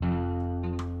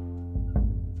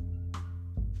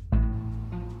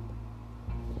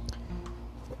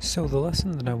So, the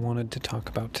lesson that I wanted to talk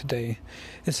about today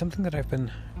is something that I've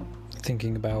been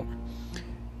thinking about.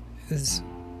 Is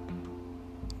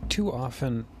too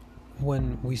often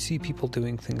when we see people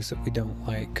doing things that we don't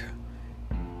like,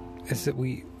 is that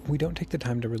we don't take the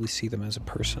time to really see them as a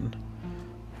person.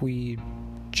 We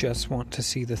just want to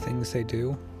see the things they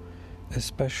do,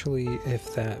 especially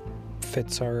if that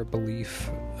fits our belief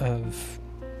of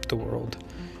the world.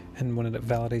 And when it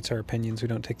validates our opinions, we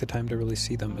don't take the time to really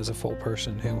see them as a full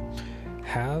person who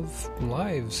have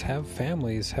lives, have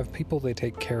families, have people they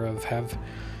take care of, have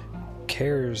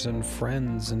cares and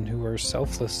friends, and who are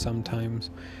selfless sometimes.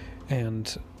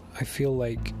 And I feel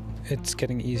like it's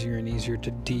getting easier and easier to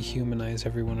dehumanize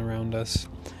everyone around us.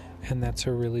 And that's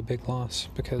a really big loss,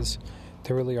 because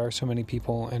there really are so many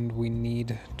people, and we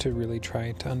need to really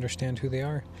try to understand who they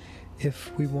are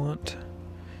if we want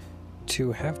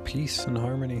to have peace and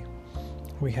harmony.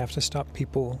 We have to stop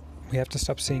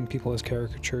seeing people as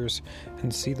caricatures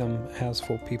and see them as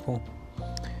full people.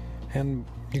 And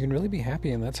you can really be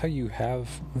happy, and that's how you have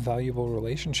valuable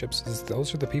relationships, is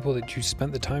those are the people that you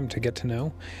spent the time to get to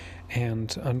know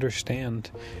and understand,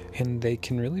 and they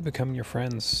can really become your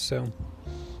friends. So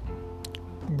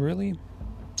really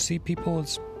see people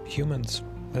as humans,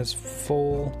 as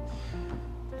full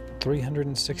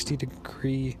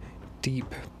 360-degree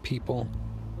deep people.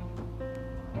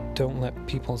 Don't let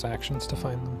people's actions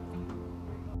define them.